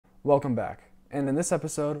Welcome back. And in this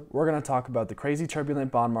episode, we're going to talk about the crazy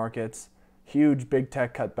turbulent bond markets, huge big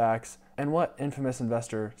tech cutbacks, and what infamous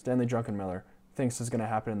investor Stanley Druckenmiller thinks is going to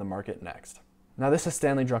happen in the market next. Now, this is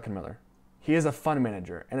Stanley Druckenmiller. He is a fund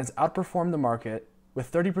manager and has outperformed the market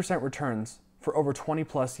with 30% returns for over 20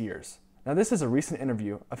 plus years. Now, this is a recent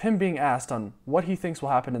interview of him being asked on what he thinks will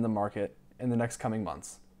happen in the market in the next coming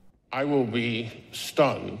months. I will be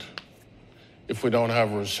stunned if we don't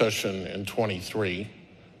have a recession in 23.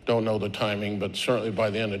 Don't know the timing, but certainly by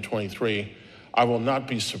the end of 23. I will not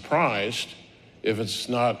be surprised if it's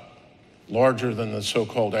not larger than the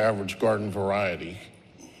so-called average garden variety.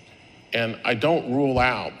 And I don't rule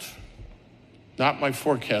out, not my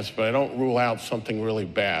forecast, but I don't rule out something really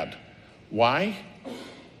bad. Why?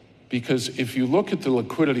 Because if you look at the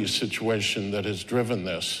liquidity situation that has driven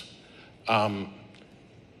this,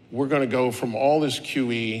 we're going to go from all this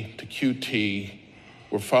QE to QT.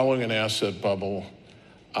 We're following an asset bubble.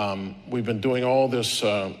 We've been doing all this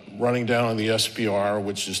running down on the SPR,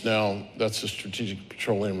 which is now, that's the Strategic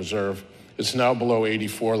Petroleum Reserve. It's now below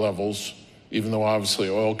 84 levels, even though obviously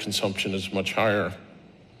oil consumption is much higher.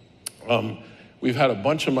 We've had a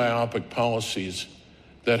bunch of myopic policies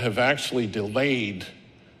that have actually delayed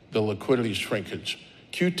the liquidity shrinkage.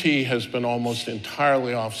 QT has been almost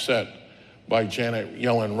entirely offset by Janet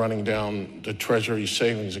Yellen running down the Treasury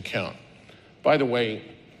savings account. By the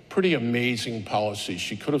way, pretty amazing policy.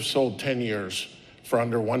 She could have sold 10 years for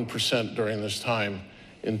under 1% during this time.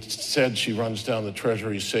 Instead, she runs down the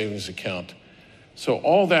Treasury savings account. So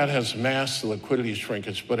all that has masked the liquidity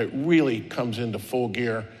shrinkage, but it really comes into full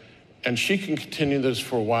gear. And she can continue this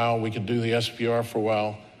for a while. We can do the SPR for a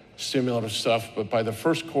while, stimulative stuff. But by the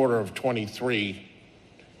first quarter of 23,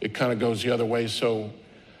 it kind of goes the other way. So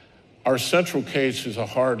our central case is a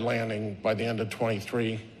hard landing by the end of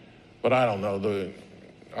 23. But I don't know.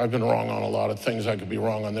 I've been wrong on a lot of things. I could be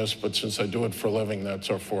wrong on this, but since I do it for a living, that's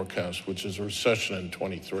our forecast, which is a recession in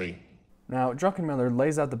 23. Now, Druckenmiller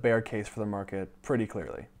lays out the bear case for the market pretty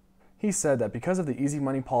clearly. He said that because of the easy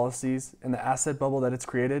money policies and the asset bubble that it's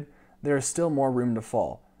created, there is still more room to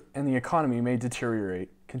fall, and the economy may deteriorate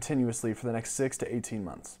continuously for the next 6 to 18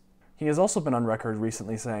 months. He has also been on record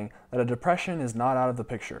recently saying that a depression is not out of the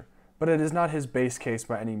picture, but it is not his base case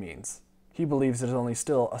by any means. He believes it is only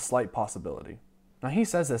still a slight possibility. Now, he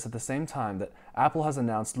says this at the same time that Apple has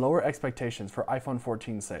announced lower expectations for iPhone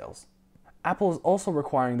 14 sales. Apple is also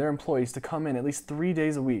requiring their employees to come in at least 3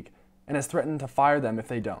 days a week and has threatened to fire them if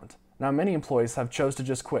they don't. Now, many employees have chose to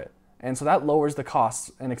just quit, and so that lowers the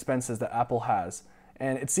costs and expenses that Apple has,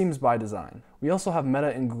 and it seems by design. We also have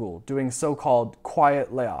Meta and Google doing so-called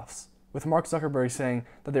quiet layoffs, with Mark Zuckerberg saying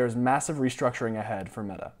that there is massive restructuring ahead for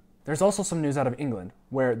Meta. There's also some news out of England,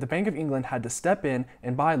 where the Bank of England had to step in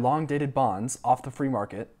and buy long-dated bonds off the free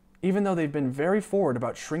market, even though they've been very forward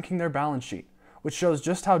about shrinking their balance sheet, which shows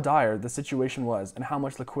just how dire the situation was and how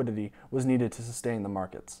much liquidity was needed to sustain the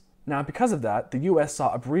markets. Now, because of that, the US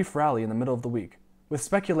saw a brief rally in the middle of the week, with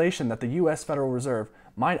speculation that the US Federal Reserve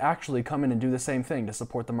might actually come in and do the same thing to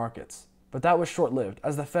support the markets. But that was short-lived,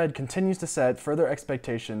 as the Fed continues to set further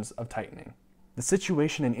expectations of tightening. The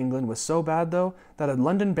situation in England was so bad, though, that a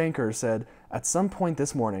London banker said, "At some point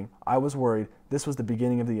this morning, I was worried this was the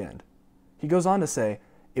beginning of the end." He goes on to say,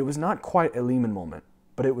 "It was not quite a Lehman moment,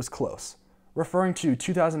 but it was close," referring to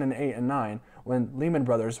 2008 and 9, when Lehman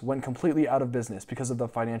Brothers went completely out of business because of the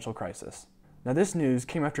financial crisis. Now, this news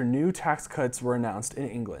came after new tax cuts were announced in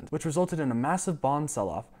England, which resulted in a massive bond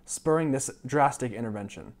sell-off, spurring this drastic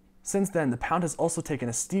intervention. Since then, the pound has also taken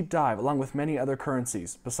a steep dive along with many other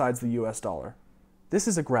currencies besides the US dollar. This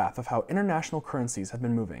is a graph of how international currencies have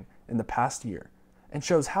been moving in the past year and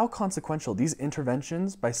shows how consequential these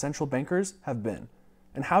interventions by central bankers have been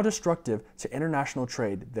and how destructive to international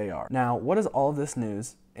trade they are. Now, what does all of this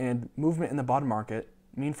news and movement in the bond market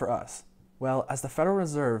mean for us? Well, as the Federal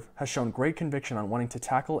Reserve has shown great conviction on wanting to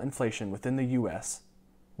tackle inflation within the US,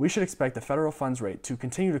 we should expect the federal funds rate to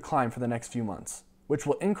continue to climb for the next few months, which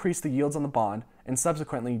will increase the yields on the bond and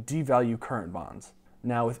subsequently devalue current bonds.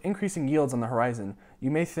 Now, with increasing yields on the horizon, you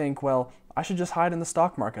may think, well, I should just hide in the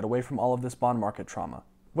stock market away from all of this bond market trauma.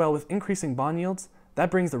 Well, with increasing bond yields, that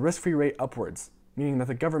brings the risk-free rate upwards, meaning that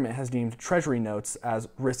the government has deemed Treasury notes as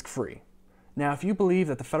risk-free. Now, if you believe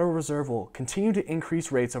that the Federal Reserve will continue to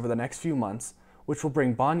increase rates over the next few months, which will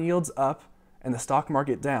bring bond yields up and the stock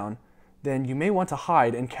market down, then you may want to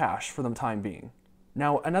hide in cash for the time being.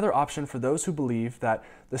 Now, another option for those who believe that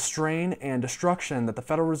the strain and destruction that the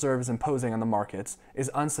Federal Reserve is imposing on the markets is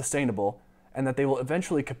unsustainable and that they will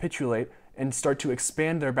eventually capitulate and start to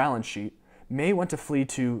expand their balance sheet may want to flee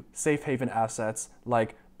to safe haven assets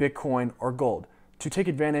like Bitcoin or gold to take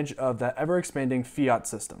advantage of that ever-expanding fiat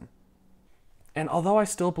system. And although I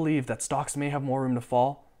still believe that stocks may have more room to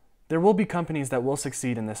fall, there will be companies that will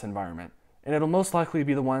succeed in this environment, and it'll most likely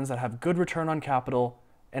be the ones that have good return on capital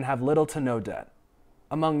and have little to no debt,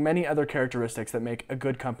 among many other characteristics that make a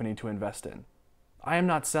good company to invest in. I am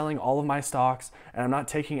not selling all of my stocks, and I'm not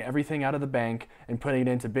taking everything out of the bank and putting it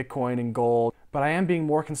into Bitcoin and gold, but I am being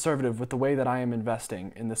more conservative with the way that I am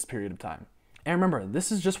investing in this period of time. And remember,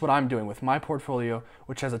 this is just what I'm doing with my portfolio,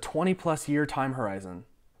 which has a 20+ year time horizon.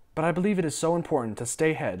 But I believe it is so important to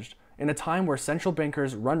stay hedged. In a time where central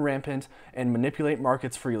bankers run rampant and manipulate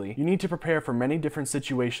markets freely, you need to prepare for many different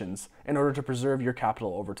situations in order to preserve your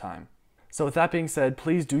capital over time. So with that being said,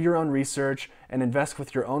 please do your own research and invest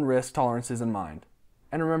with your own risk tolerances in mind.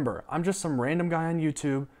 And remember, I'm just some random guy on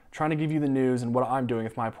YouTube trying to give you the news and what I'm doing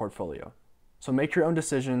with my portfolio. So make your own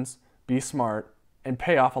decisions, be smart, and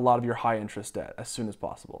pay off a lot of your high interest debt as soon as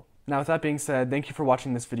possible. Now with that being said, thank you for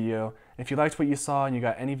watching this video. And if you liked what you saw and you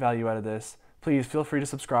got any value out of this, please feel free to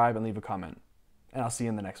subscribe and leave a comment. And I'll see you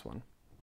in the next one.